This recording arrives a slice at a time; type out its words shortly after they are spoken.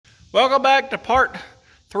Welcome back to part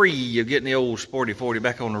 3 of getting the old Sporty 40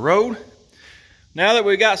 back on the road. Now that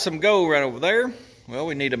we got some go right over there, well,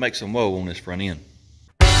 we need to make some woe on this front end.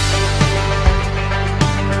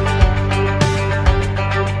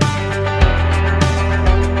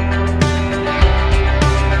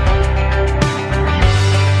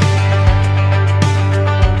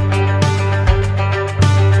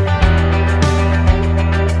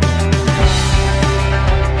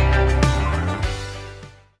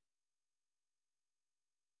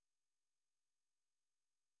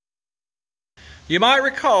 You might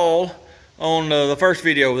recall on the first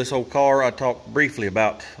video of this old car, I talked briefly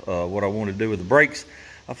about what I wanted to do with the brakes.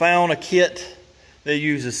 I found a kit that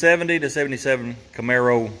uses 70 to 77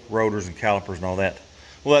 Camaro rotors and calipers and all that.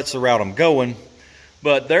 Well, that's the route I'm going,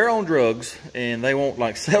 but they're on drugs and they want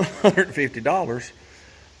like $750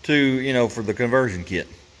 to, for the conversion kit.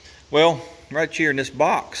 Well, right here in this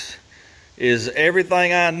box is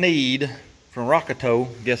everything I need from Rotors.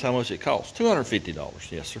 Guess how much it costs?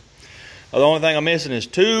 $250, yes sir. The only thing I'm missing is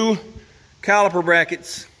 2 caliper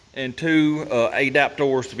brackets and 2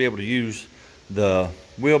 adapters to be able to use the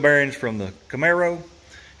wheel bearings from the Camaro,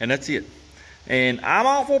 and that's it. And I'm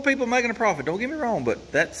all for people making a profit, don't get me wrong, but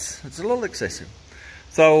it's a little excessive.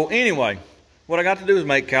 So anyway, what I got to do is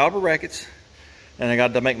make caliper brackets, and I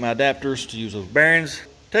got to make my adapters to use those bearings.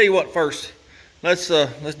 Tell you what, first, let's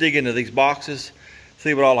dig into these boxes,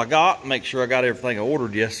 see what all I got, make sure I got everything I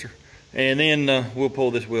ordered, yes sir. And then we'll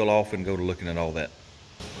pull this wheel off and go to looking at all that.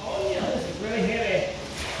 Oh yeah, this is really heavy.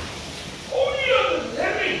 Oh yeah, this is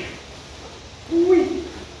heavy. Ooh-wee.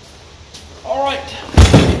 All right,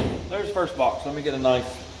 there's the first box. Let me get a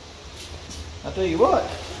knife. I tell you what,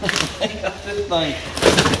 they got this thing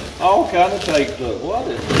all kind of taped up. What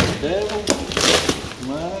is the devil?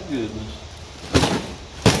 My goodness.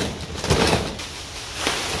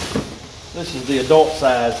 This is the adult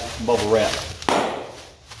size bubble wrap.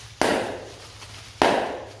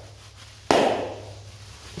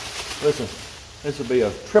 Listen, this would be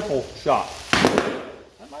a triple shot.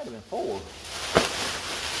 That might have been 4.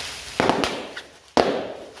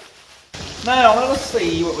 Now, let us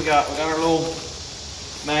see what we got. We got our little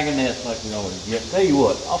magnets like we always get. Tell you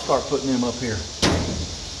what, I'll start putting them up here.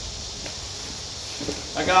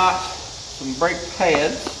 I got some brake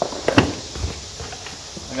pads.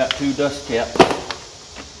 I got 2 dust caps.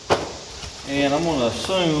 And I'm going to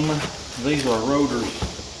assume these are rotors.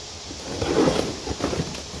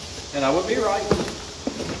 And I would be right.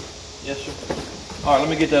 Yes, sir. All right, let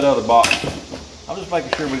me get that other box. I'm just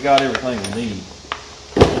making sure we got everything we need.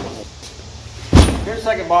 Here's the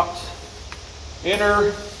second box.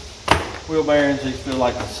 Inner wheel bearings. These feel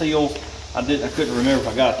like the seals. I couldn't remember if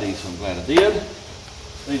I got these, so I'm glad I did.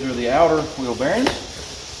 These are the outer wheel bearings.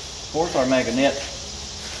 Of course, our magnet.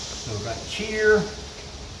 So right here.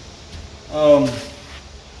 The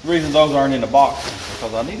reason those aren't in the box is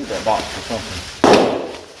because I needed that box for something.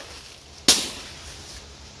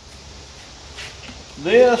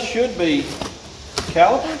 This should be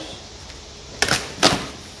calipers,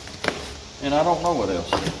 and I don't know what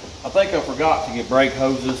else. I think I forgot to get brake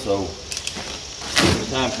hoses, so when the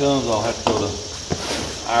time comes, I'll have to go to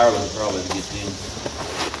Ireland probably to get them.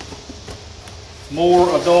 More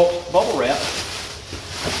adult bubble wrap.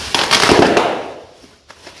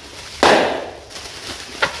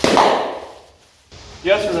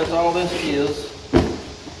 Yes, sir, that's all this is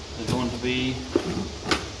going to be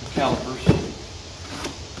the calipers.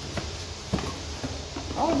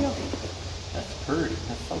 Oh yeah, that's pretty.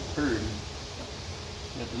 That's so pretty.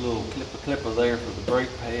 Got the little clipper there for the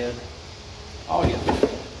brake pad. Oh yeah.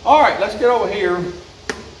 All right, let's get over here.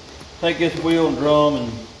 Take this wheel and drum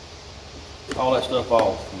and all that stuff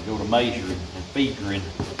off and go to measuring and figuring.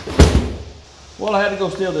 Well, I had to go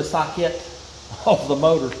steal this socket off the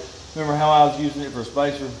motor. Remember how I was using it for a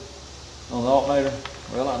spacer on the alternator?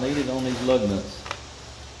 Well, I need it on these lug nuts.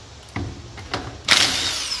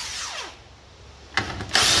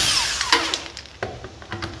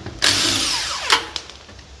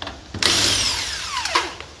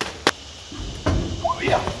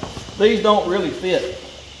 These don't really fit.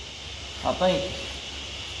 I think,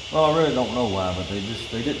 well, I really don't know why, but they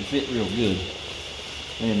didn't fit real good.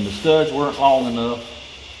 And the studs weren't long enough.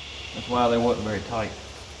 That's why they wasn't very tight.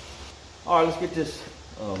 All right, let's get this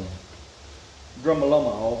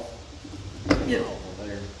drummaloma off. Get it over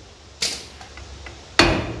there.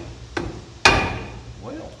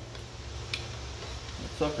 Well,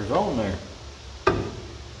 that sucker's on there.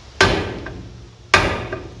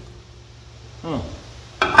 Huh.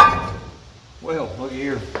 Well, look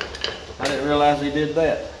here. I didn't realize he did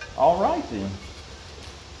that. All right then.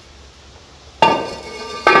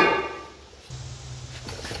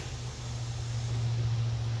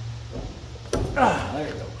 Ah, there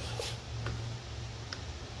it goes.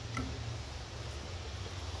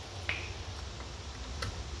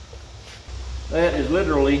 That is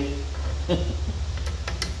literally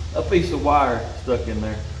a piece of wire stuck in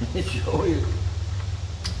there. It sure is.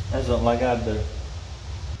 That's something like I'd do.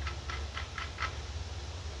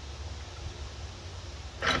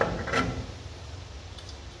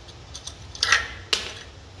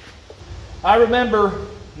 I remember,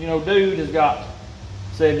 you know, dude has got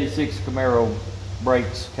 76 Camaro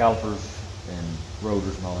brakes, calipers, and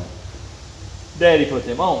rotors and all that. Daddy put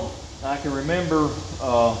them on. I can remember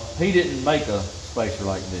he didn't make a spacer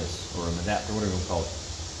like this, or an adapter, whatever you call it.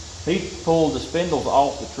 He pulled the spindles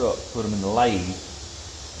off the truck, put them in the lathe,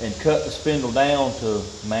 and cut the spindle down to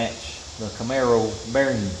match the Camaro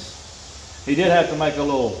bearings. He did have to make a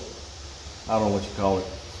little, I don't know what you call it,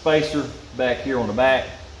 spacer back here on the back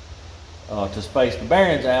to space the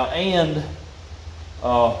bearings out, and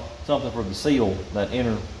something for the seal, that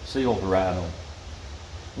inner seal to ride on.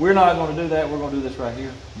 We're not going to do that. We're going to do this right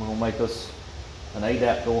here. We're going to make us an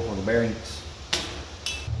ADAP door for the bearings.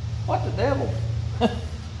 What the devil?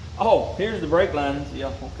 Oh, here's the brake lines.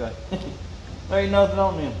 Yeah, okay. There ain't nothing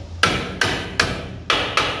on them.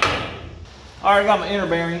 All right, I got my inner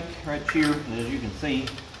bearing right here. As you can see,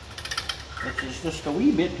 it's just a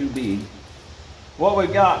wee bit too big. What we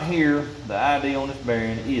got here, the ID on this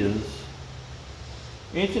bearing is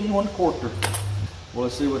 1 1/4 inches. Well,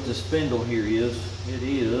 let's see what the spindle here is. It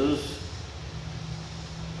is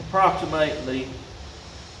approximately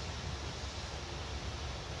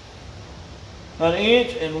 1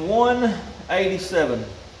 1/87 inches.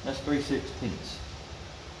 That's 3/16.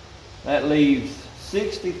 That leaves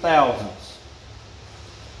 60 thousandths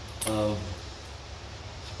of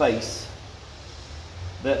space.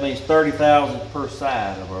 That means 30 thousandths per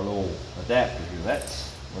side of our little adapter here.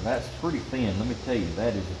 That's pretty thin. Let me tell you,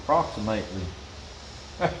 that is approximately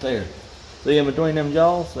right there. See in between them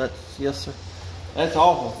jaws? That's, yes sir. That's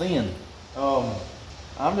awful thin.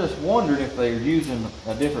 I'm just wondering if they're using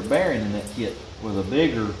a different bearing in that kit with a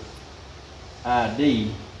bigger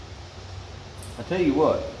ID. I tell you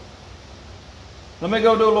what, let me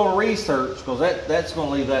go do a little research, because that's going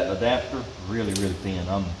to leave that adapter really, really thin.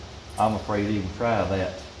 I'm afraid to even try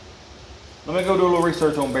that. Let me go do a little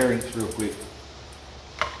research on bearings real quick.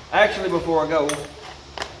 Actually, before I go,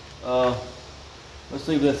 let's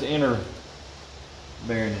see if this inner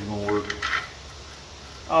bearing is going to work.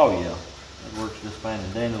 Oh yeah, it works just fine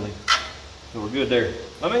and dandily. So we're good there.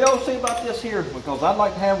 Let me go see about this here, because I'd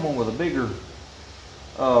like to have one with a bigger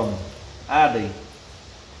ID.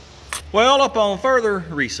 Well, upon further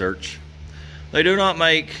research, they do not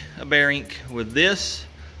make a bearing with this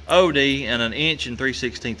OD and 1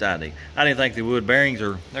 3/16 ID. I didn't think they would. Bearings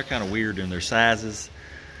they're kind of weird in their sizes.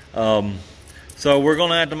 So we're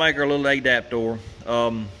gonna have to make our little ADAP door.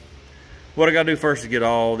 What I gotta do first is get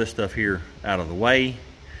all this stuff here out of the way.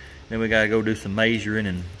 Then we gotta go do some measuring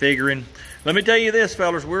and figuring. Let me tell you this,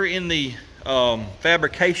 fellas, we're in the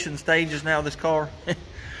fabrication stages now of this car.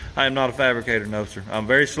 I am not a fabricator, no sir. I'm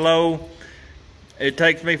very slow. It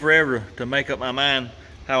takes me forever to make up my mind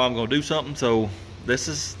how I'm gonna do something, so this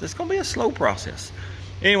is gonna be a slow process.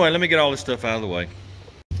 Anyway, let me get all this stuff out of the way.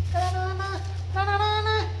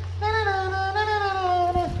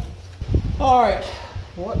 All right,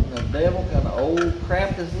 what in the devil kind of old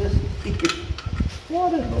crap is this?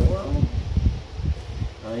 What in the world?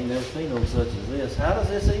 I ain't never seen no such as this. How does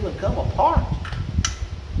this even come apart?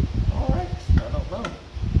 All right, I don't know.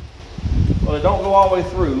 Well, it don't go all the way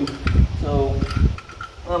through, so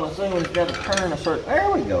I'm assuming it's got to turn a certain. There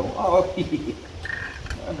we go. Oh, yeah.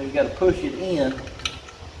 I know you got to push it in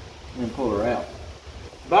and pull her out.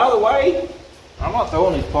 By the way, I'm not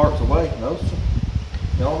throwing these parts away. No, sir.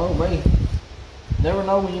 Y'all know me. Never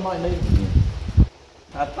know when you might need them again.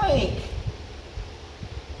 I think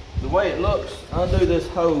the way it looks, undo this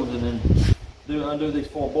hose and then undo these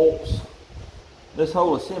 4 bolts. This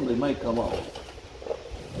whole assembly may come off.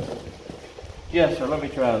 Yes, sir. Let me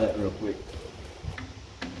try that real quick.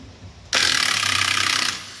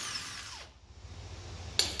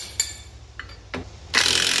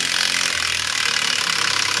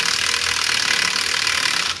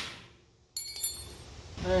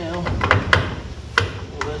 Now,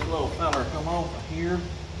 will this little fella come off of here?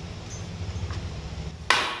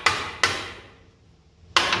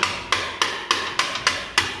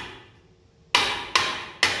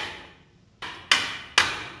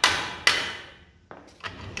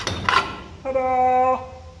 Ta-da!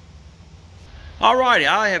 Alrighty,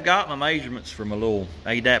 I have got my measurements for my little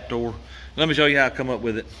ADAP door. Let me show you how I come up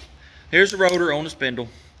with it. Here's the rotor on the spindle.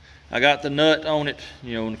 I got the nut on it,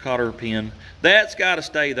 you know, and the cotter pin. That's got to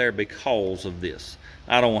stay there because of this.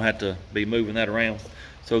 I don't have to be moving that around.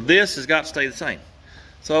 So this has got to stay the same.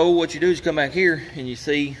 So what you do is you come back here and you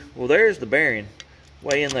see, well, there's the bearing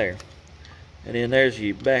way in there. And then there's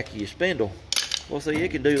your back of your spindle. Well, see,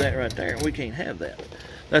 it can do that right there. We can't have that.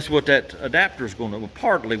 That's what that adapter is going to, well,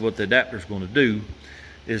 partly what the adapter is going to do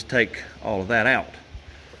is take all of that out.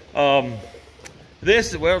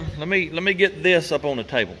 This, well, let me get this up on the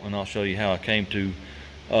table and I'll show you how I came to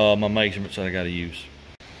my measurements that I got to use.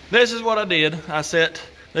 This is what I did. I set,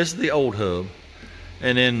 this is the old hub,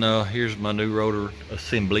 and then here's my new rotor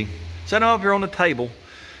assembly. Set them up here on the table,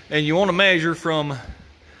 and you want to measure from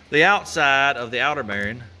the outside of the outer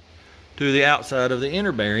bearing to the outside of the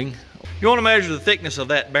inner bearing. You want to measure the thickness of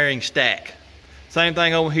that bearing stack. Same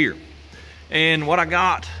thing over here. And what I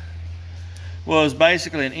got was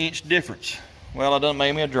basically an inch difference. Well, I done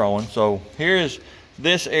made me a drawing. So here is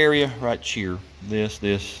this area right here.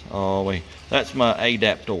 This, all the way. That's my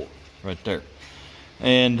adaptor right there.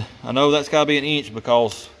 And I know that's got to be an inch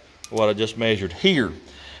because of what I just measured here.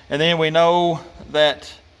 And then we know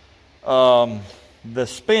that the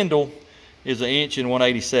spindle is 1 inch and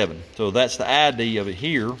 1/87. So that's the ID of it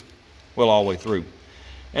here, well, all the way through.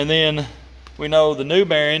 And then we know the new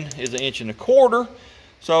bearing is 1 1/4 inches.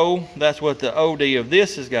 So that's what the OD of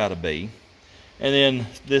this has got to be. And then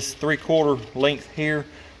this 3/4 length here,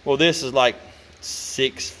 well, this is like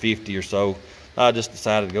 650 or so. I just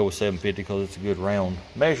decided to go with 750 because it's a good round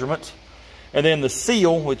measurement. And then the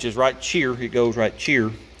seal, which is right here, it goes right here.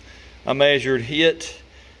 I measured it,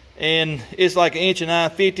 and it's like 1 inch and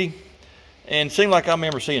 9/50. And it seemed like I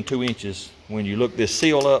remember seeing 2 inches when you look this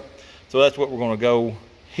seal up. So that's what we're going to go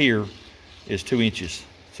here, is 2 inches.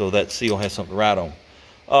 So that seal has something to write on.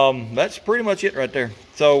 That's pretty much it right there.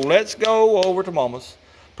 So let's go over to Mama's.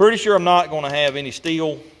 Pretty sure I'm not going to have any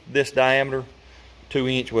steel this diameter, 2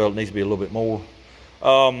 inch. Well, it needs to be a little bit more.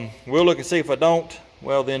 We'll look and see. If I don't,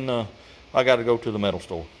 well, then I got to go to the metal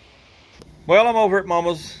store. Well, I'm over at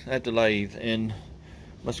Mama's at the lathe, and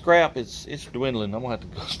my scrap, it's dwindling. I'm gonna have to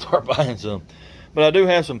go start buying some. But I do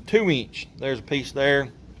have some 2 inch. There's a piece there.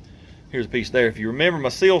 Here's a piece there. If you remember, my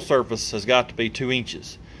seal surface has got to be 2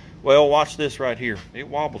 inches. Well, watch this right here. It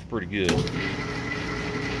wobbles pretty good.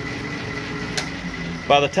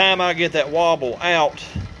 By the time I get that wobble out,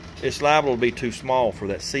 it's liable to be too small for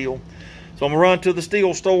that seal. So I'm gonna run to the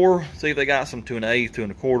steel store, see if they got some 2 1/8, 2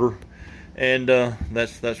 1/4, and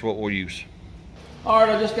that's what we'll use. All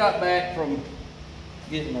right, I just got back from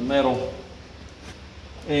getting the metal,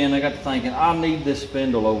 and I got to thinking I need this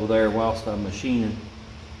spindle over there whilst I'm machining,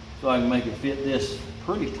 so I can make it fit this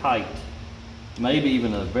pretty tight. Maybe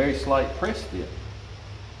even a very slight press fit.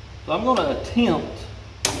 So I'm going to attempt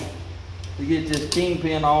to get this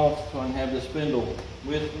kingpin off so I can have this spindle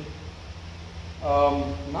with me.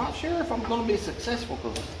 Not sure if I'm going to be successful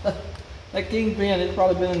because that kingpin has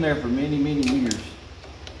probably been in there for many, many years.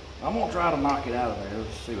 I'm going to try to knock it out of there.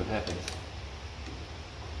 Let's see what happens.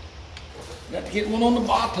 Got to get one on the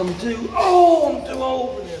bottom too. Oh, I'm too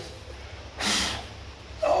old for this.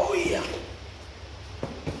 Oh yeah.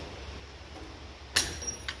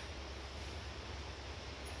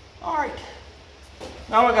 All right,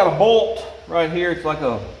 now I got a bolt right here. It's like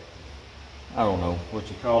a, I don't know what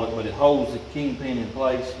you call it, but it holds the kingpin in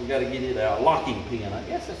place. We got to get it out, locking pin. I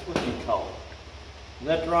guess that's what you call it. Is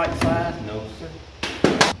that the right size? No, sir.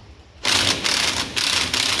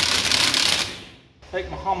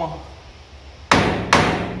 Take my hammer.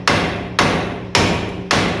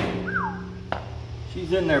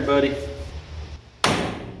 She's in there, buddy.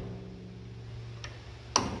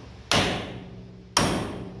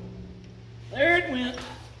 There it went.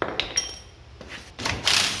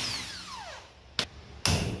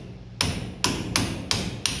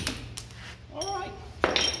 All right.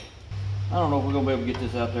 I don't know if we're gonna be able to get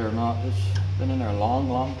this out there or not. It's been in there a long,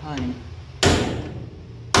 long time.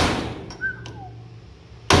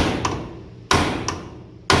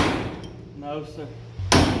 No, sir.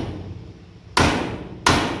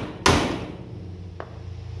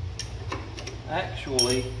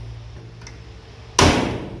 Actually,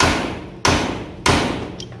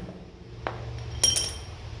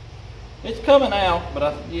 it's coming out,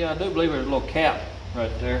 but yeah, I do believe there's a little cap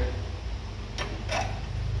right there.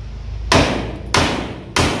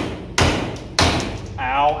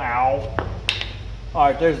 Ow, ow. All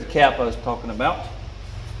right, there's the cap I was talking about.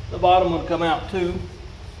 The bottom would come out too.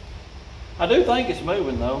 I do think it's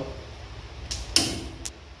moving though.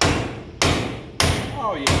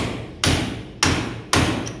 Oh yeah.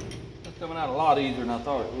 It's coming out a lot easier than I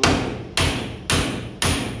thought it would.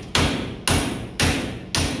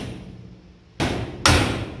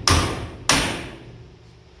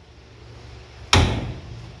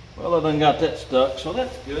 Well, I done got that stuck, so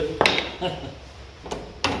that's good.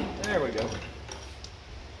 There we go.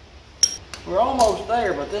 We're almost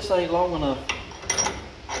there, but this ain't long enough.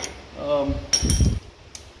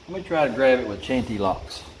 Let me try to grab it with Chanty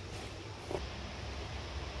locks.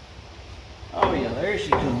 Oh yeah, there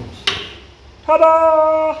she comes.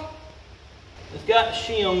 Ta-da! It's got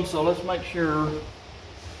shims, so let's make sure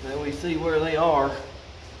that we see where they are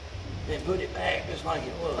and put it back just like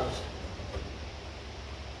it was.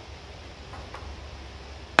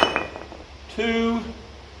 2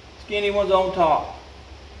 skinny ones on top.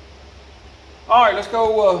 All right, let's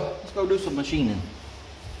go do some machining.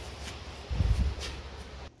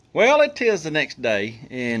 Well, it is the next day,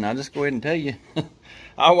 and I'll just go ahead and tell you,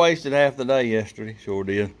 I wasted half the day yesterday, sure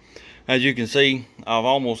did. As you can see, I've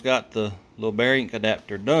almost got the little bearing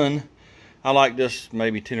adapter done. I like just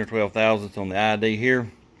maybe 10 or 12 thousandths on the ID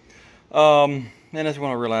here. And that's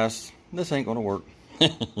when I realized this ain't gonna work.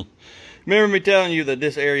 Remember me telling you that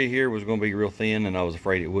this area here was gonna be real thin, and I was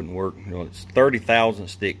afraid it wouldn't work. You know, it's 30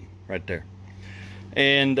 thousandths thick right there.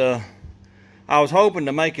 And I was hoping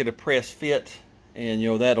to make it a press fit, and you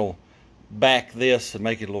know, that'll back this and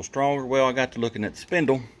make it a little stronger. Well, I got to looking at the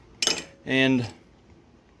spindle, and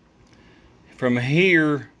from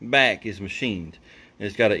here back is machined.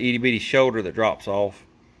 It's got an itty bitty shoulder that drops off,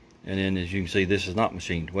 and then as you can see, this is not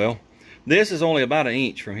machined. Well, this is only about 1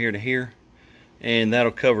 inch from here to here, and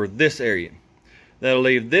that'll cover this area. That'll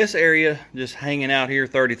leave this area just hanging out here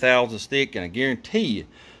 30 thousandths thick, and I guarantee you,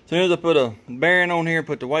 as soon as I put a bearing on here,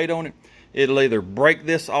 put the weight on it, it'll either break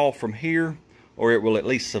this off from here, or it will at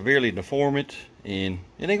least severely deform it, and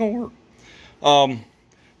it ain't gonna work.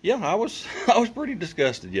 Yeah, I was pretty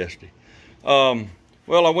disgusted yesterday.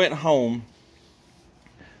 Well, I went home,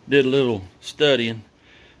 did a little studying,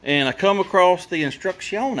 and I come across the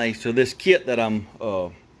instructions to this kit that I'm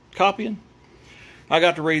copying. I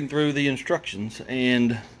got to reading through the instructions,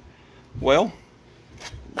 and well,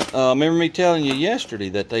 remember me telling you yesterday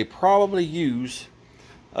that they probably use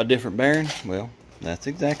a different bearing? Well, that's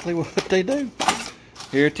exactly what they do.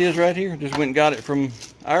 Here it is right here. Just went and got it from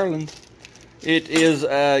Ireland. It is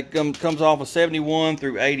comes off a 71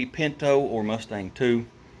 through 80 Pinto or Mustang 2.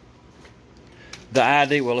 The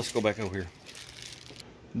ID, well, let's go back over here.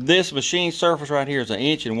 This machine surface right here is 1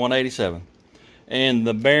 inch and 187. And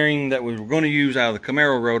the bearing that we were going to use out of the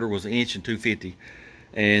Camaro rotor was 1 inch and 250.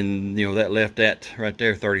 And, you know, that left that right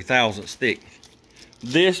there 30 thousandths thick.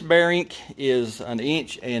 This bearing is 1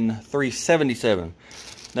 inch and 377.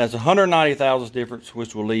 That's 190 thousandths difference,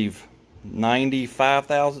 which will leave 95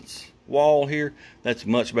 thousandths wall here. That's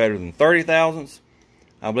much better than 30 thousandths.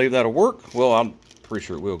 I believe that'll work. Well, I'm pretty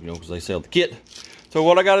sure it will, you know, because they sell the kit. So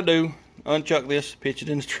what I got to do, unchuck this, pitch it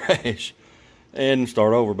in the trash, and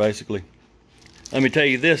start over basically. Let me tell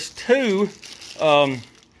you this too.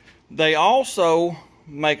 They also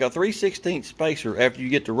make a 3/16 spacer after you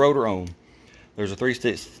get the rotor on. There's a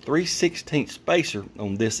 3/16 spacer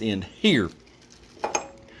on this end here.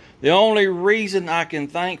 The only reason I can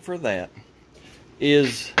thank for that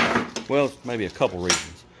is, well, maybe a couple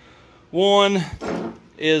reasons. One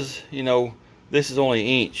is, you know, this is only 1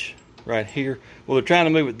 inch right here. Well, they're trying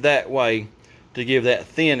to move it that way to give that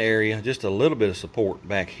thin area just a little bit of support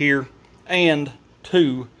back here. And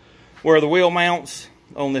 2, where the wheel mounts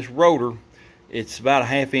on this rotor, it's about a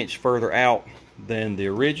 1/2 inch further out than the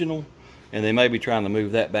original, and they may be trying to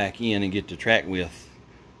move that back in and get the track width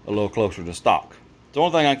a little closer to stock. It's the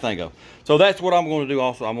only thing I can think of. So that's what I'm going to do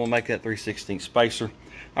also. I'm going to make that 3/16 spacer.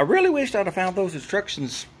 I really wished I'd have found those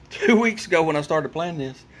instructions 2 weeks ago when I started planning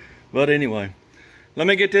this. But anyway, let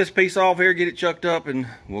me get this piece off here, get it chucked up, and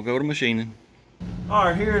we'll go to machining. All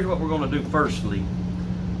right, here's what we're going to do firstly.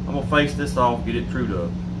 I'm going to face this off, get it trued up.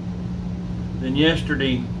 Then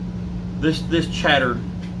yesterday, this chattered.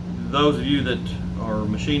 Those of you that are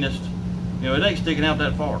machinists, you know, it ain't sticking out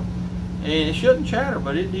that far. And it shouldn't chatter,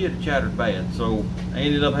 but it did. It chattered bad. So I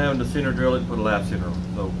ended up having to center drill it and put a lap center on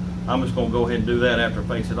it. So I'm just going to go ahead and do that after I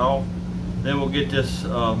face it off. Then we'll get this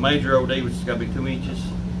major OD, which has got to be 2 inches.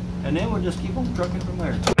 And then we'll just keep on trucking from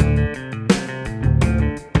there.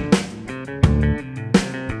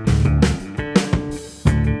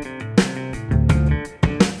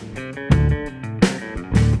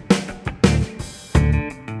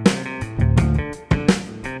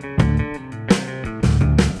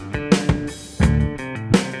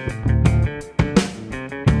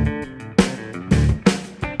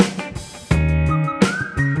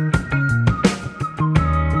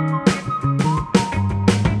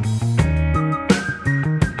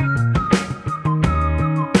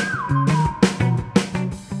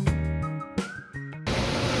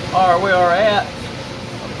 All right, we are at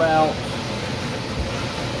about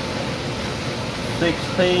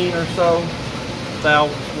 16 or so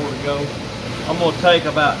thousandths more to go. I'm going to take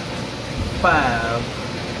about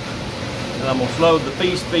 5, and I'm going to slow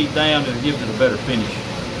the speed down and give it a better finish.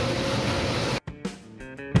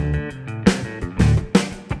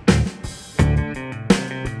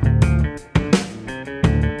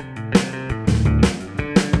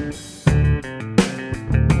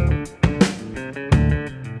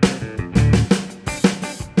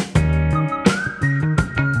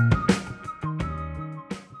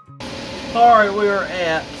 Alright, we are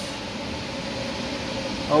at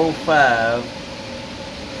 05.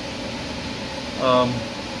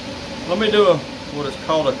 Let me do what is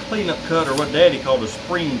called a cleanup cut, or what Daddy called a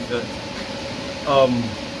spring cut.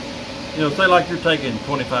 You know, say like you're taking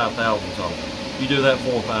 25 thousandths off. You do that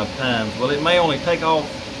 4 or 5 times. Well, it may only take off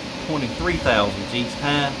 23 thousandths each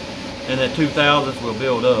time, and that 2 thousandths will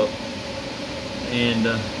build up. And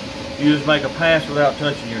you just make a pass without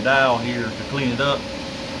touching your dial here to clean it up.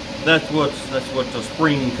 That's what the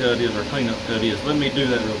spring cut is, or cleanup cut is. Let me do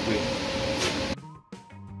that real quick.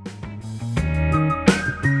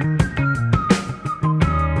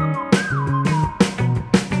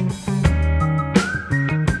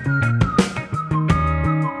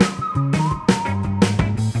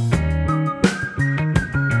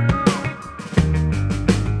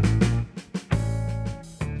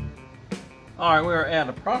 Alright, we are at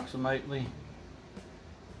approximately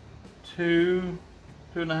 2.5.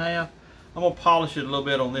 I'm going to polish it a little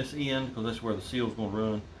bit on this end because that's where the seal's going to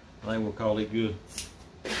run. I think we'll call it good.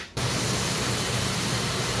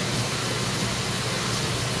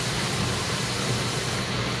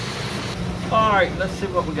 Alright, let's see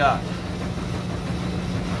what we got.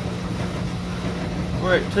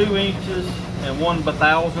 We're at 2 inches and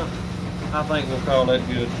 1/1000th. I think we'll call that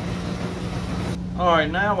good.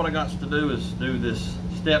 Alright, now what I got to do is do this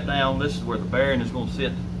step down. This is where the bearing is going to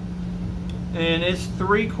sit. And it's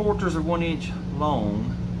 3/4 of 1 inch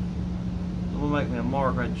long. I'm going to make me a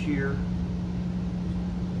mark right here.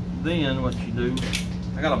 Then what you do,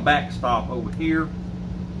 I got a backstop over here.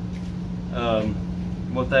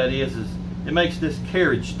 What that is it makes this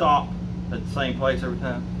carriage stop at the same place every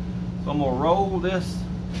time. So I'm going to roll this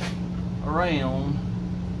around,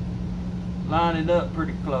 line it up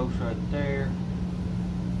pretty close right there.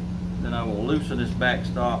 Then I will loosen this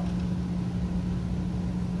backstop,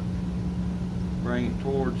 bring it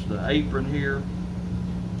towards the apron here,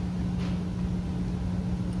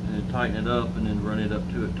 and then tighten it up, and then run it up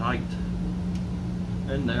to it tight.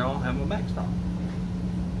 And there I'll have my backstop.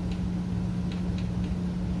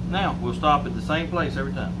 Now we'll stop at the same place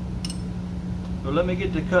every time. So let me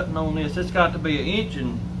get to cutting on this. It's got to be 1 inch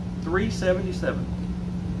and 3/77.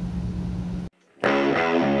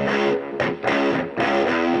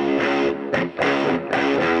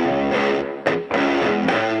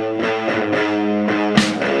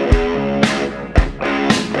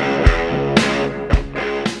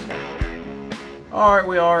 Alright,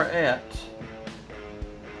 we are at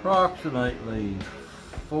approximately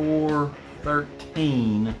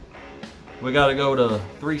 413. We got to go to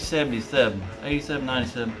 377, 87,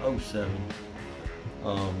 97, 07.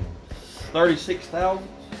 36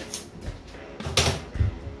 thousandths.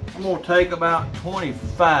 I'm going to take about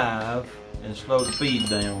 25 and slow the speed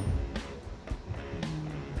down.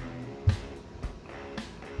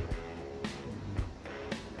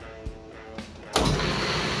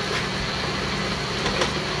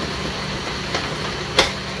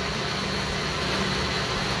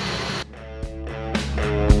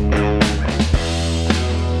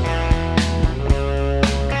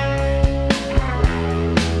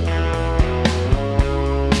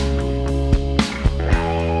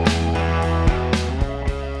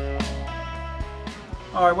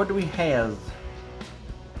 Alright, what do we have?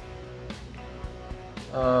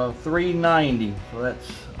 390. So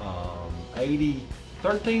that's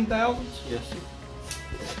 13 thousandths? Yes, sir.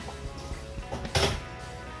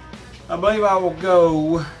 I believe I will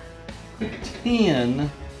go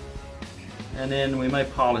 10, and then we may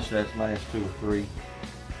polish that last 2 or 3.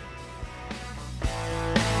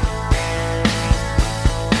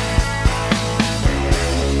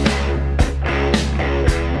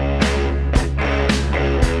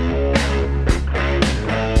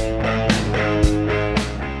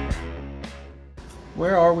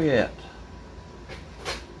 Where are we at?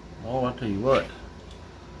 Oh, I tell you what,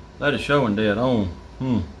 that is showing dead on.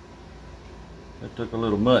 That took a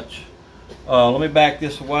little much. Let me back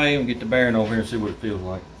this away and get the bearing over here and see what it feels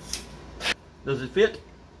like. Does it fit?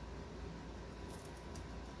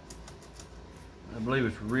 I believe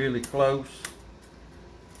it's really close.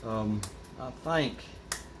 I think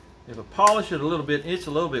if I polish it a little bit, it's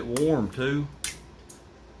a little bit warm too.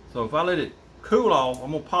 So if I let it cool off.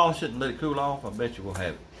 I'm gonna polish it and let it cool off. I bet you we'll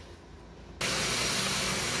have it.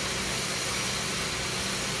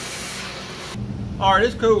 All right,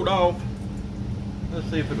 it's cooled off. Let's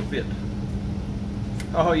see if it'll fit.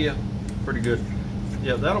 Oh yeah, pretty good.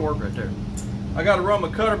 Yeah, that'll work right there. I gotta run my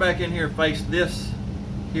cutter back in here and face this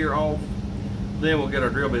here off. Then we'll get our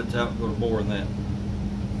drill bits out and go to boring that.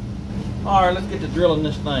 All right, let's get to drilling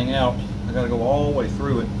this thing out. I gotta go all the way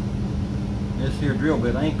through it. This here drill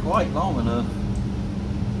bit ain't quite long enough.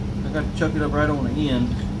 I got to chuck it up right on the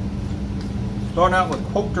end. Starting out with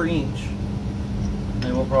 1/4 inch.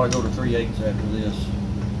 And we'll probably go to 3/8 after this.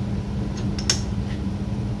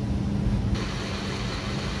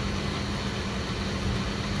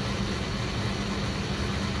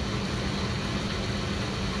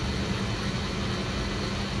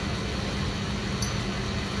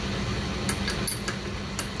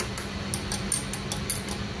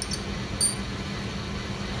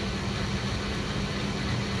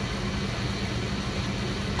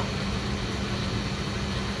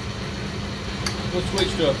 We'll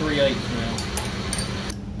switch to a 3/8 now.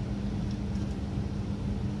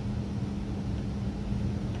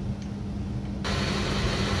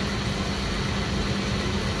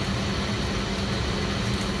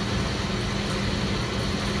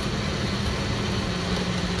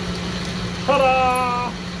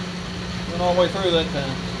 Ta-da! Went all the way through that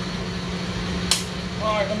time.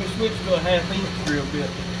 All right, let me switch to a 1/2 inch drill bit.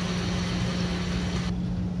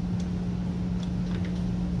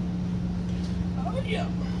 Yeah.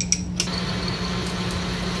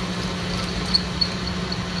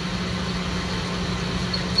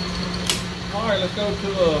 All right, let's go to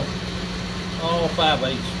a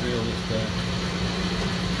 5/8 drill this time.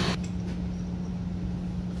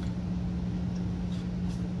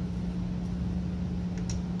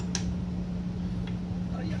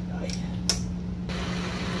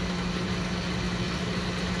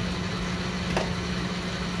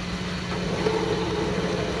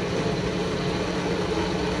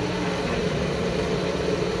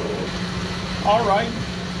 All right, I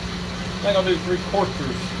think I'll do 3/4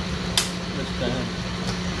 this time.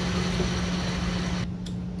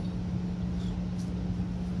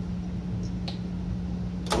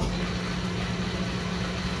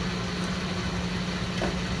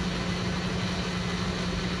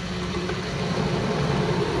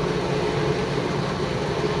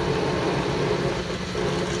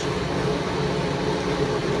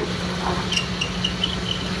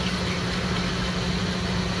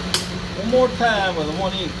 One more time with a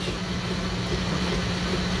 1 inch.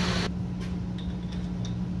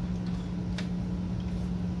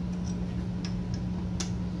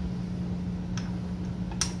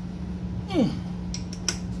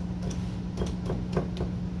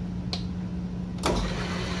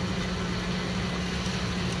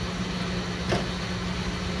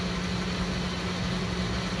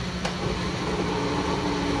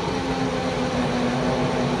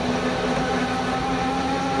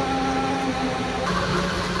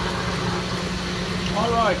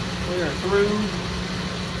 We are through.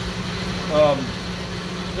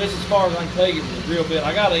 This is as far as I can take it with the drill bit.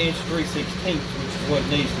 I got 1 inch 3/16, which is what it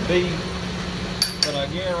needs to be. But I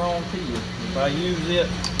guarantee you, if I use it,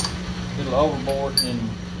 it'll overboard and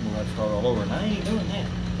we'll have to start all over. And I ain't doing that.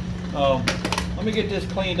 Let me get this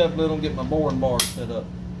cleaned up a little and get my boring bar set up.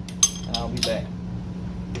 And I'll be back.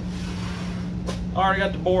 I already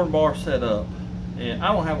got the boring bar set up. And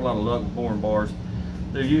I don't have a lot of luck with boring bars.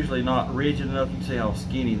 They're usually not rigid enough. You can see how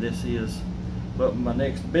skinny this is. But my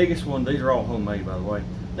next biggest one, these are all homemade by the way.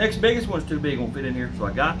 Next biggest one's too big, won't fit in here, so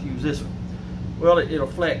I got to use this one. Well, it'll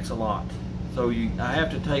flex a lot. So I have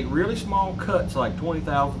to take really small cuts, like 20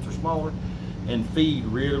 thousandths or smaller, and feed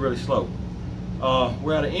really, really slow.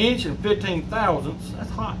 We're at 1 inch and 15 thousandths. That's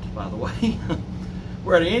hot, by the way.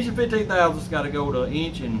 We're at 1 inch and 15 thousandths. Got to go to 1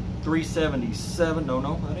 inch and 377. No,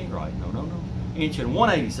 that ain't right. No. Inch and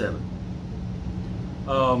 187.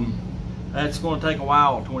 That's going to take a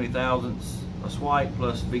while, 20 thousandths a swipe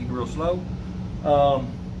plus feeding real slow.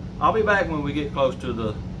 I'll be back when we get close to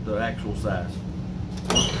the actual size.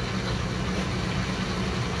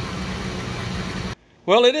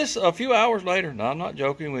 Well, it is a few hours later. No, I'm not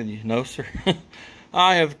joking with you. No, sir.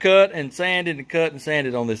 I have cut and sanded and cut and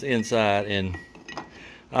sanded on this inside, and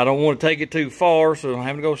I don't want to take it too far, so I'm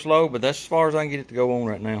having to go slow, but that's as far as I can get it to go on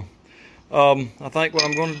right now. I think what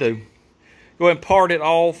I'm going to do, go ahead and part it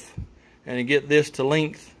off and get this to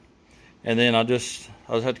length, and then I'll just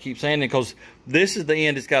have to keep sanding because this is the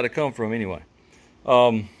end it's got to come from anyway.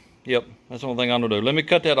 Yep, that's the only thing I'm going to do. Let me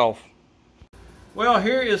cut that off. Well,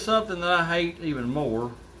 here is something that I hate even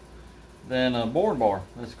more. than a board bar.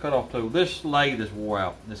 This cutoff tool. This lathe is wore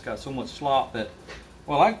out. It's got so much slop that,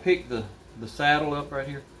 well, I can pick the saddle up right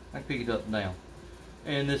here. I can pick it up and down.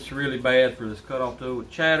 And this is really bad for this cutoff tool. It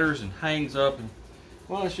chatters and hangs up, and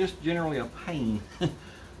well, it's just generally a pain.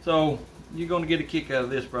 So you're going to get a kick out of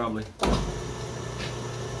this probably.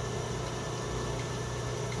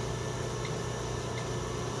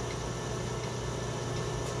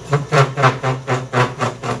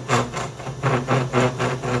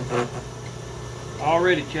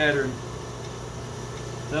 Already chattering.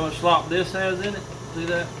 See how much slop this has in it? See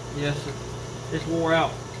that? Yes, sir. It's wore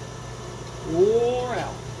out. Wore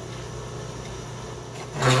out.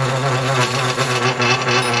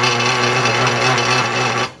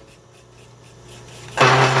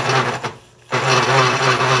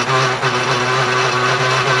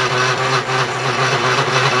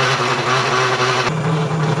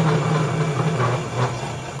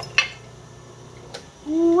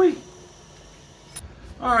 Woo-wee.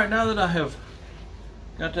 All right, now that I have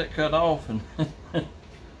got that cut off and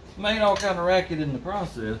made all kind of racket in the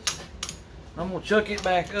process, I'm gonna chuck it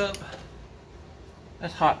back up.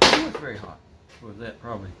 That's hot. Ooh, it's very hot. What was that?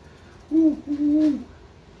 Probably. Ooh, ooh.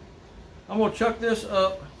 I'm gonna chuck this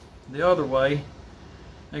up the other way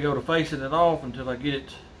and go to facing it off until I get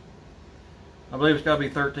it. I believe it's got to be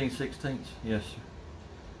 13/16. Yes, sir.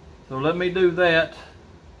 So let me do that,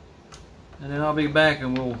 and then I'll be back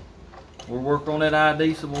and we'll work on that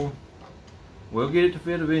ID some more. We'll get it to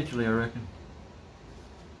fit eventually, I reckon.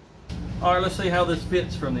 All right, let's see how this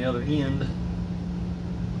fits from the other end.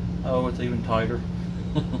 Oh, it's even tighter.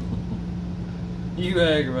 You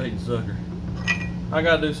aggravating sucker. I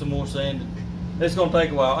gotta do some more sanding. It's gonna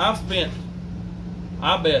take a while. I've spent,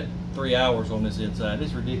 I bet, 3 hours on this inside.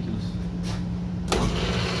 It's ridiculous.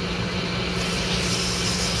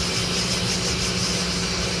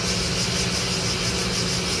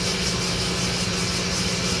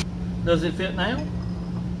 Does it fit now?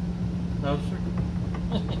 No, sir.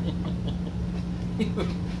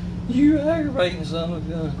 You aggravating son of a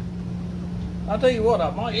gun. I'll tell you what,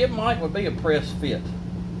 it might would be a press fit.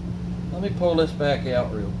 Let me pull this back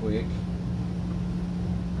out real quick.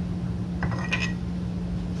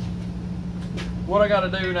 What I got to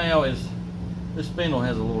do now is, this spindle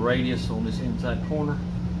has a little radius on this inside corner.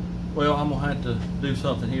 Well, I'm going to have to do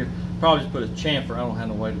something here. Probably just put a chamfer. I don't have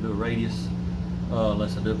no way to do a radius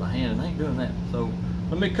unless I do it by hand, and I ain't doing that. So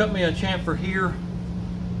let me cut me a chamfer here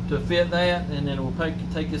to fit that, and then we'll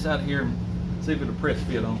take this out of here and see if it'll press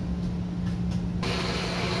fit on.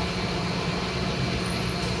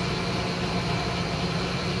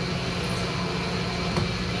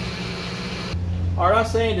 All right, I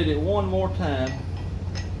sanded it one more time,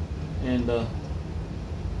 and let's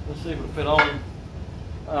see if it'll fit on.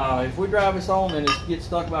 If we drive this on and it gets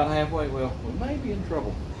stuck about halfway, well, we may be in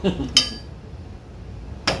trouble.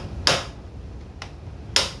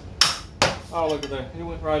 Oh, look at there. It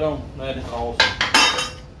went right on. That is awesome.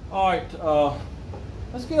 All right,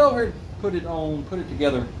 let's get over here and put it on, put it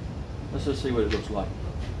together. Let's just see what it looks like.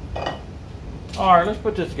 All right, let's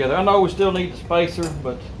put this together. I know we still need the spacer,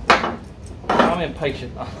 but I'm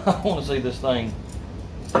impatient. I want to see this thing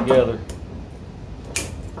together.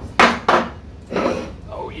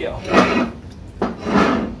 Oh, yeah.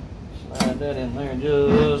 Slide that in there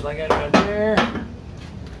just like that right there.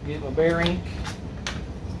 Get my bearing.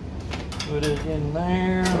 Put it in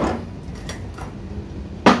there.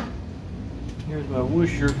 Here's my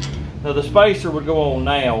whoosher. Now the spacer would go on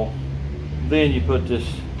now. Then you put this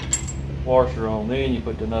washer on. Then you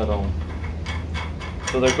put the nut on.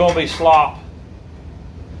 So there's going to be slop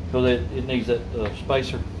because it needs that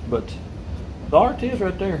spacer. But there it is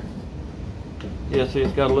right there. Yeah, see,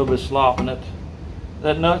 it's got a little bit of slop, and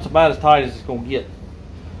that nut's about as tight as it's going to get.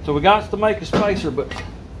 So we got to make a spacer, but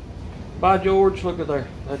by George, look at there.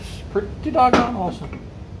 That's pretty doggone awesome.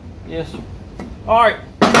 Yes, sir. All right,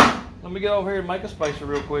 let me get over here and make a spacer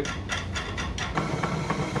real quick.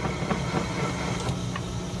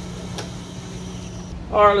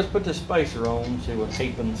 All right, let's put this spacer on and see what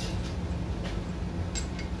happens.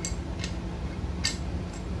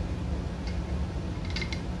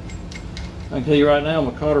 I can tell you right now,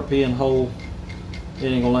 my cotter pin hole, it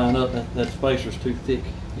ain't gonna line up. That spacer's too thick.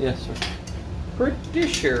 Yes, sir. Pretty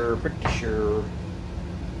sure, pretty sure.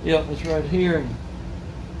 Yep, it's right here, and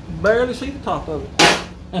barely see the top of it.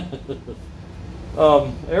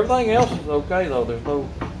 Everything else is okay though. There's no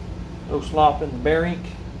slop in the bearing.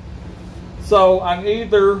 So I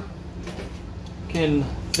either can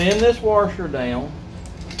thin this washer down.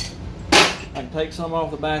 I can take some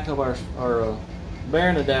off the back of our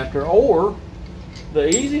bearing adapter, or the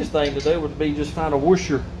easiest thing to do would be just find a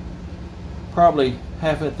whoosher, probably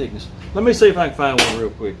half that thickness. Let me see if I can find one real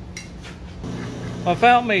quick. I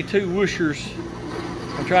found me 2 washers.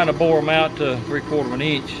 I'm trying to bore them out to 3/4 of an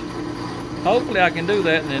inch. Hopefully I can do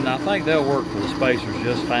that, and then I think they'll work for the spacers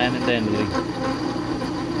just fine and dandily.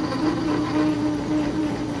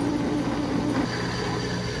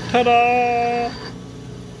 Ta-da!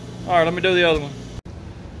 All right, let me do the other one.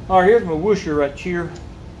 All right, here's my washer right here.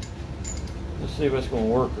 Let's see if it's gonna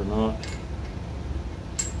work or not.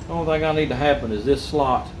 The only thing I need to happen is this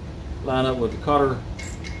slot line up with the cotter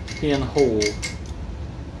pin hole.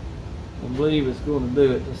 I believe it's going to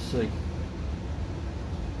do it. Let's see.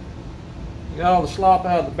 Got all the slop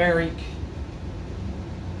out of the bearing.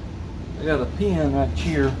 I got a pin right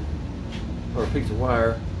here, or a piece of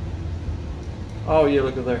wire. Oh yeah,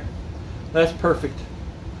 look at there. That's perfect.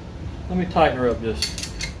 Let me tighten her up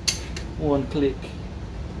just one click.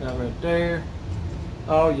 Got right there.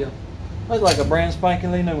 Oh yeah, that's like a brand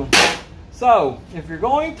spankingly new one. So if you're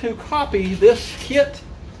going to copy this kit,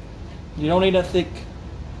 you don't need that thick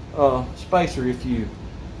spacer. If you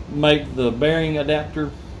make the bearing adapter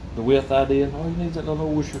the width I did, all you need is that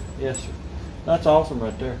little washer. Yes sir. That's awesome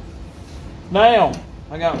right there. Now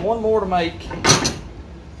I got one more to make,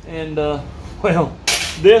 and well,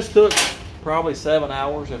 this took probably 7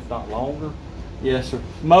 hours, if not longer. Yes sir.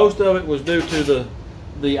 Most of it was due to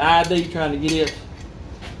the ID trying to get it.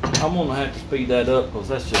 I'm gonna have to speed that up because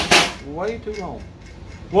that's just way too long.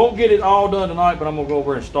 Won't get it all done tonight, but I'm gonna go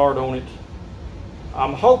over and start on it.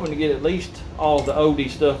 I'm hoping to get at least all the OD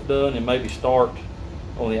stuff done and maybe start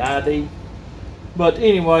on the ID. But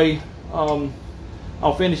anyway,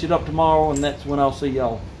 I'll finish it up tomorrow, and that's when I'll see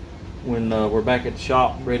y'all when we're back at the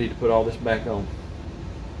shop ready to put all this back on.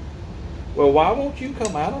 Well, why won't you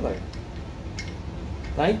come out of there?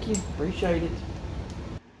 Thank you, appreciate it.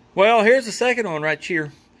 Well, here's the second one right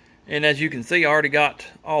here. And as you can see, I already got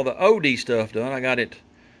all the OD stuff done. I got it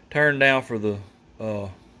turned down for the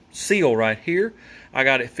seal right here. I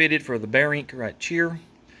got it fitted for the bearing right here.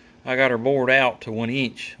 I got her bored out to 1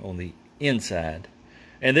 inch on the inside.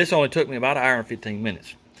 And this only took me about 1 hour and 15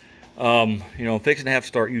 minutes. You know, I'm fixing to have to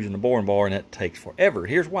start using the boring bar, and that takes forever.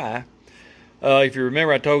 Here's why. If you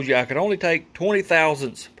remember, I told you I could only take 20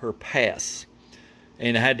 thousandths per pass.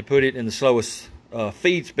 And I had to put it in the slowest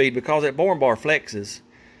feed speed because that boring bar flexes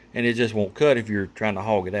and it just won't cut if you're trying to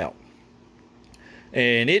hog it out.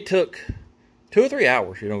 And it took 2 or 3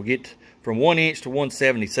 hours, you know, get from 1 inch to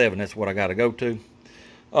 177. That's what I got to go to.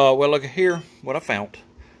 Well, look here what I found.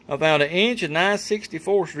 I found 1 inch and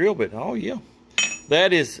 9/64 drill bit. Oh yeah,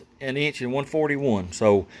 that is 1 inch and 141.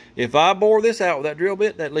 So if I bore this out with that drill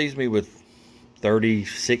bit, that leaves me with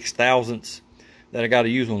 36 thousandths that I got to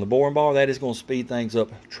use on the boring bar. That is going to speed things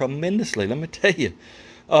up tremendously, let me tell you.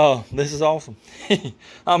 This is awesome.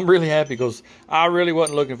 I'm really happy because I really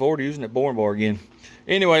wasn't looking forward to using that boring bar again.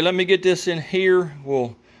 Anyway, let me get this in here.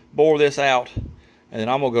 We'll bore this out, and then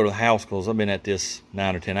I'm going to go to the house because I've been at this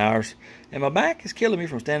 9 or 10 hours, and my back is killing me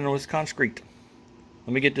from standing on this concrete.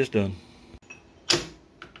 Let me get this done.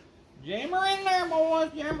 Jammer in there,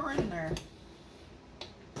 boys. Jammer in there.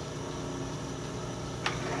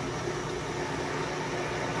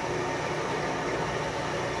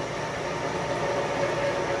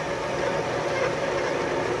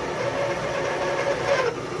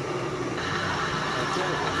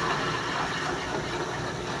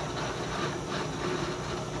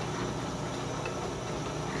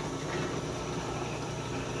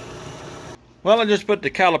 Well, I just put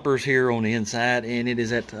the calipers here on the inside, and it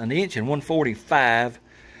is at 1 inch and 145.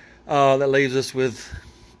 That leaves us with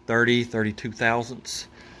 32 thousandths.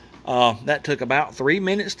 That took about 3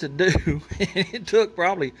 minutes to do. It took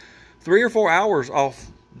probably 3 or 4 hours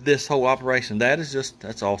off this whole operation.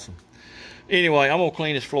 That's awesome. Anyway, I'm gonna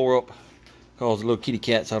clean this floor up because the little kitty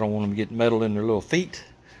cats, I don't want them to get metal in their little feet.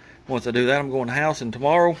 Once I do that, I'm going to the house, and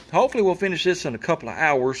tomorrow, hopefully we'll finish this in a couple of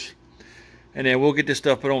hours. And then we'll get this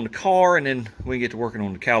stuff put on the car, and then we can get to working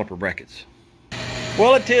on the caliper brackets.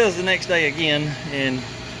 Well, it is the next day again, and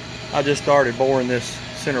I just started boring this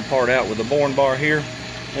center part out with the boring bar here.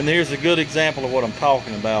 And here's a good example of what I'm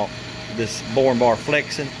talking about, this boring bar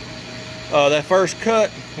flexing. That first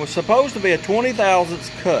cut was supposed to be a 20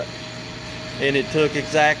 thousandths cut, and it took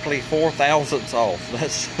exactly 4 thousandths off.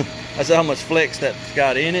 That's how much flex that's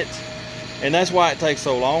got in it. And that's why it takes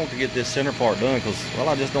so long to get this center part done, because, well,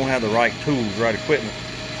 I just don't have the right tools, right equipment.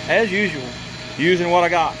 As usual, using what I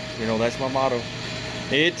got. You know, that's my motto.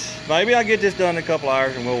 Maybe I'll get this done in a couple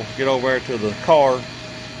hours, and we'll get over there to the car,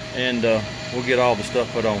 and we'll get all the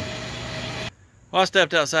stuff put on. Well, I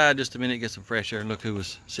stepped outside just a minute to get some fresh air, and look who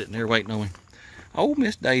was sitting there waiting on me. Oh,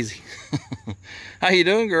 Miss Daisy. How you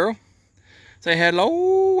doing, girl? Say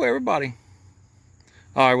hello, everybody.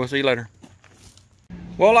 All right, we'll see you later.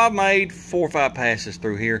 Well, I've made 4 or 5 passes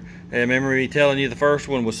through here. And remember me telling you the first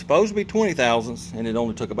one was supposed to be 20 thousandths, and it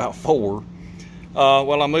only took about 4.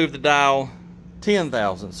 Well, I moved the dial 10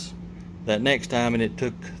 thousandths that next time, and it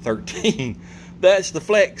took 13. That's the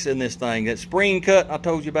flex in this thing. That spring cut I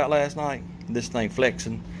told you about last night, this thing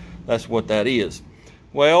flexing, that's what that is.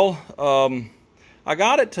 Well, I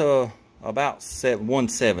got it to about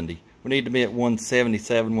 170. We need to be at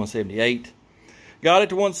 177, 178. Got it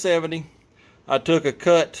to 170. I took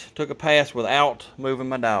a pass without moving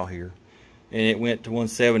my dial here, and it went to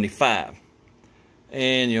 175.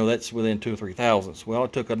 And, you know, that's within 2 or 3 thousandths. Well, I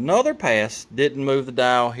took another pass, didn't move the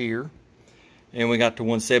dial here, and we got to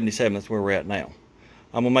 177. That's where we're at now.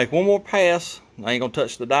 I'm going to make one more pass. I ain't going to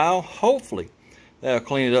touch the dial. Hopefully, that'll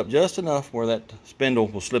clean it up just enough where that spindle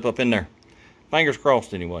will slip up in there. Fingers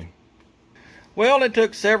crossed, anyway. Well, it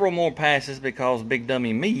took several more passes because big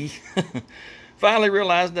dummy me finally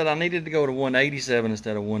realized that I needed to go to 187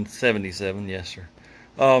 instead of 177. Yes, sir.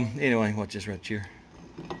 Anyway, watch this right here.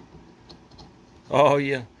 Oh,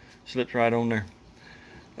 yeah. Slipped right on there.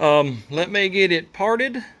 Let me get it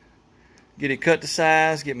parted, get it cut to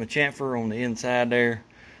size, get my chamfer on the inside there,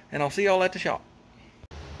 and I'll see y'all at the shop.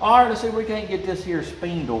 All right, let's see if we can't get this here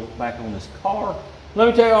spindle back on this car. Let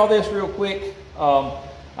me tell you all this real quick.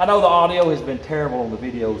 I know the audio has been terrible on the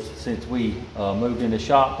videos since we moved in the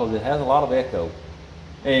shop because it has a lot of echo.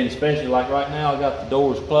 And especially like right now, I got the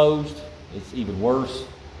doors closed. It's even worse.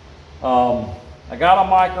 I got a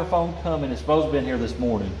microphone coming. It's supposed to be in here this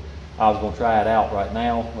morning. I was going to try it out right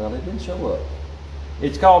now. Well, it didn't show up.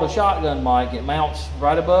 It's called a shotgun mic. It mounts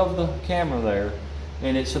right above the camera there.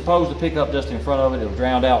 And it's supposed to pick up just in front of it. It'll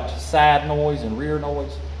drown out side noise and rear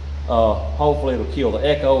noise. Hopefully it'll kill the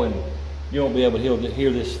echo and you won't be able to hear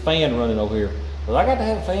this fan running over here. But I got to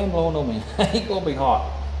have a fan blowing on me. It ain't going to be hot.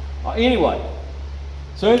 Anyway,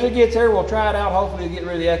 as soon as it gets here, we'll try it out. Hopefully it'll get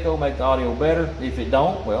rid of the echo, make the audio better. If it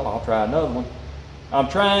don't, well, I'll try another one. I'm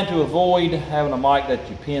trying to avoid having a mic that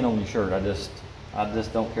you pin on your shirt. I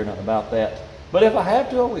just don't care nothing about that. But if I have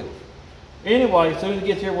to, I will. Anyway, as soon as it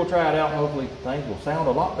gets here, we'll try it out. And hopefully things will sound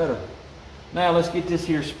a lot better. Now let's get this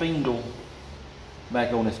here spindle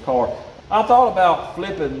back on this car. I thought about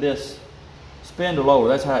flipping this spindle over.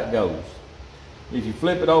 That's how it goes. If you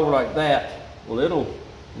flip it over like that, well, it'll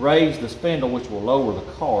raise the spindle, which will lower the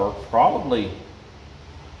car probably,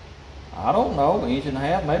 I don't know, 1.5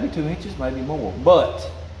 inches, maybe 2 inches, maybe more. But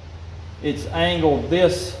it's angled.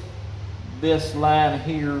 This line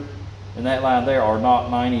here and that line there are not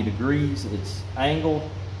 90 degrees. It's angled.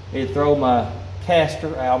 It throw my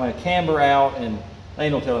caster out, my camber out, and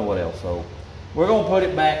ain't no telling what else. So we're gonna put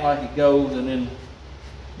it back like it goes, and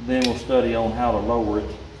then we'll study on how to lower it.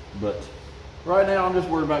 But right now I'm just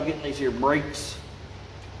worried about getting these here brakes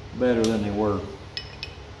better than they were.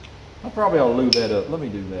 I probably ought to lube that up. Let me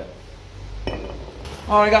do that.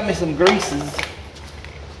 All right, I got me some greases.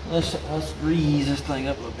 Let's grease this thing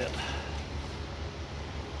up a little bit.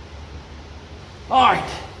 All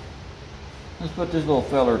right, let's put this little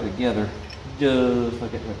feller together. Just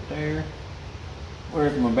like it right there.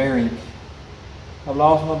 Where's my bearing? I've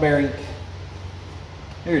lost my bearing.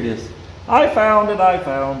 Here it is. I found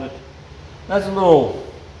it. That's a little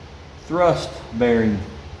thrust bearing.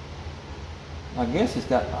 I guess it's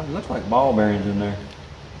got, it looks like ball bearings in there.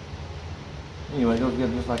 Anyway, it goes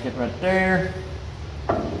good just like it right there.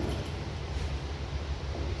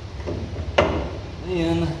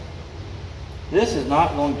 Then, this is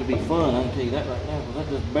not going to be fun, I can tell you that right now, because that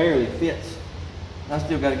just barely fits. I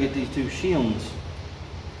still got to get these 2 shims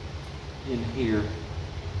in here.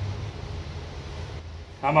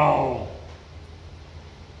 Come on.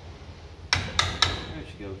 There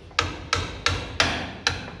she goes.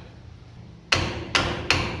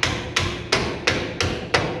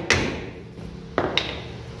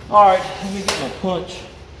 All right, let me get my punch.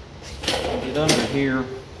 Get under here.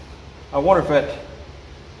 I wonder if that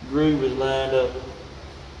groove is lined up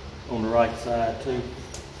on the right side too.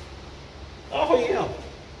 Oh yeah,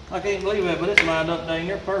 I can't believe that, but it's lined up dang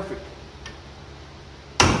near perfect.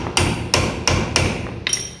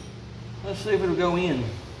 Let's see if it'll go in.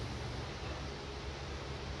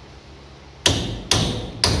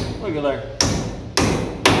 Look at there.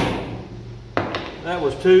 That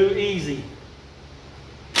was too easy.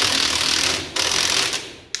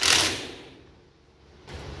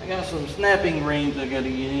 I got some snapping rings I got to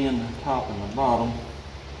get in the top and the bottom.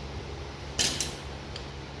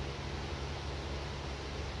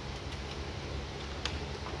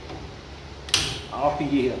 Oh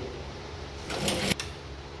yeah.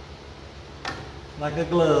 Like a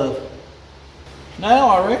glove. Now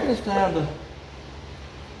I reckon it's time to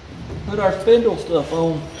put our spindle stuff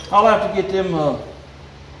on. I'll have to get them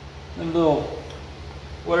little,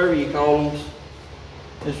 whatever you call them.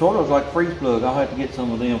 It's sort of like freeze plug. I'll have to get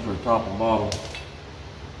some of them for the top of the bottle.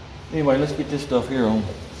 Anyway, let's get this stuff here on.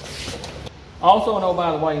 Also, know,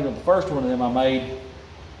 by the way, you know, the first one of them I made,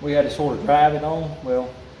 we had to sort of drive it on.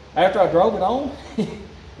 Well, after I drove it on,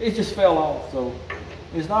 it just fell off. So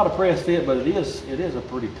it's not a press fit, but it is a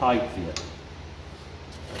pretty tight fit.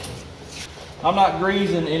 I'm not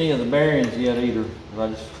greasing any of the bearings yet either, because I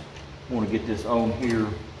just want to get this on here,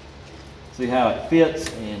 see how it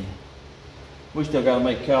fits, and we still got to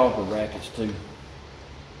make caliper brackets too.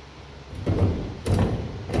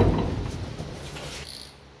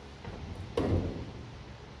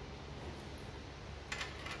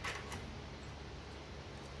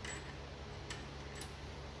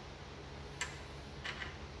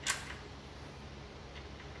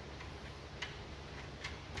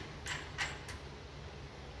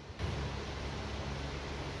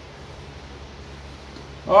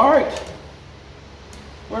 All right,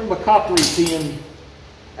 where's my coppery pin,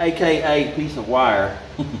 aka piece of wire?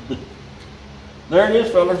 There it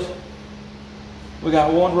is, fellas. We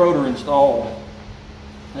got one rotor installed.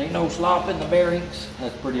 Ain't no slop in the bearings.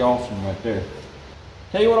 That's pretty awesome right there.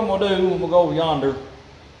 Tell you what I'm gonna do, I'm gonna go over yonder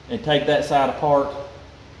and take that side apart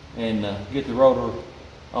and get the rotor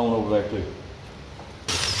on over there too.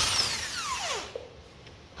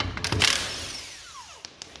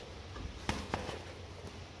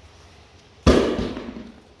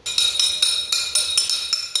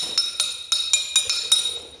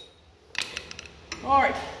 All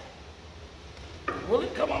right, will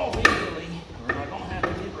it come off easily, or am I gonna have to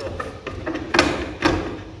get rough?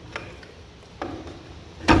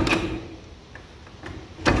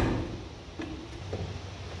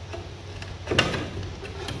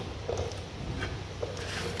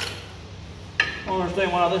 I don't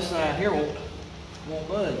understand why this side here won't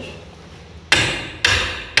budge.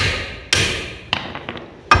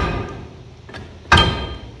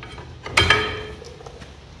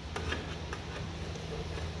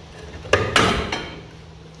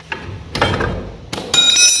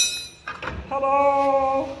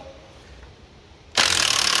 Hello.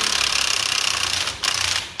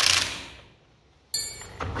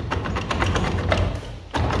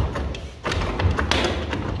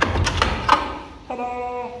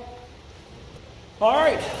 Hello. All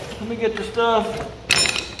right, let me get the stuff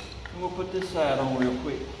and we'll put this side on real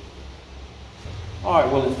quick. All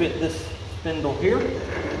right, will it fit this spindle here?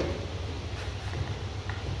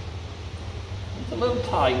 It's a little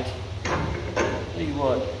tight. Tell you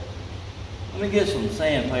what. Let me get some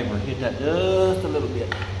sandpaper and hit that just a little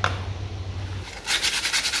bit.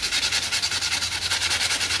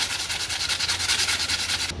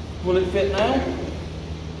 Will it fit now?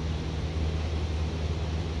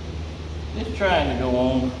 It's trying to go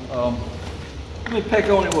on. Let me peck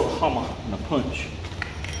on it with a hammer and a punch.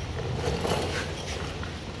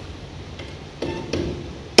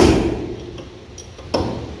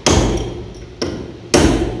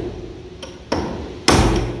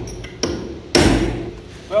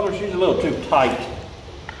 Well, she's a little too tight.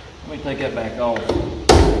 Let me take that back off.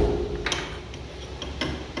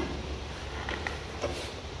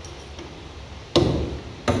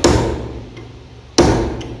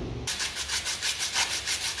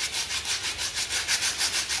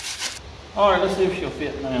 All right, let's see if she'll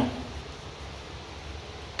fit now.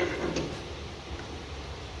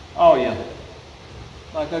 Oh yeah,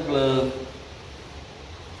 like a glove.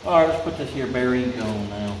 All right, let's put this here bearing on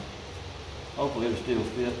now. Hopefully it'll still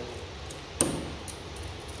fit.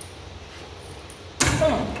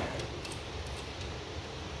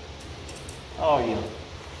 Oh yeah.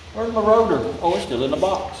 Where's my rotor? Oh, it's still in the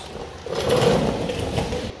box.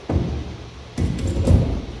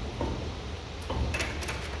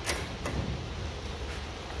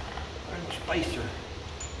 Where's the spacer?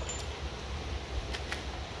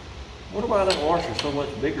 What about that washer so much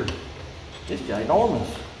bigger? It's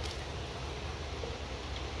ginormous.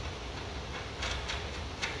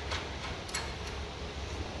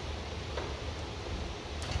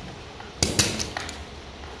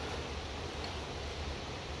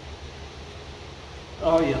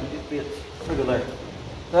 Oh yeah, it fits. Look at there.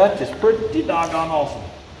 That is pretty doggone awesome.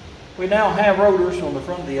 We now have rotors on the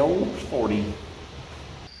front of the old 40.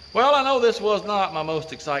 Well, I know this was not my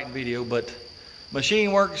most exciting video, but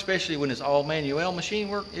machine work, especially when it's all manual machine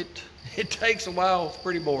work, it takes a while. It's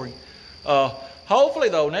pretty boring. Hopefully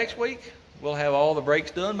though, next week we'll have all the brakes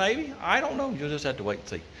done, maybe. I don't know. You'll just have to wait and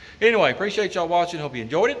see. Anyway, appreciate y'all watching. Hope you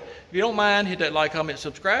enjoyed it. If you don't mind, hit that like, comment,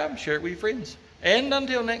 subscribe, share it with your friends. And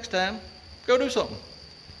until next time, go do something.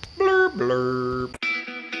 Blurb, blurb.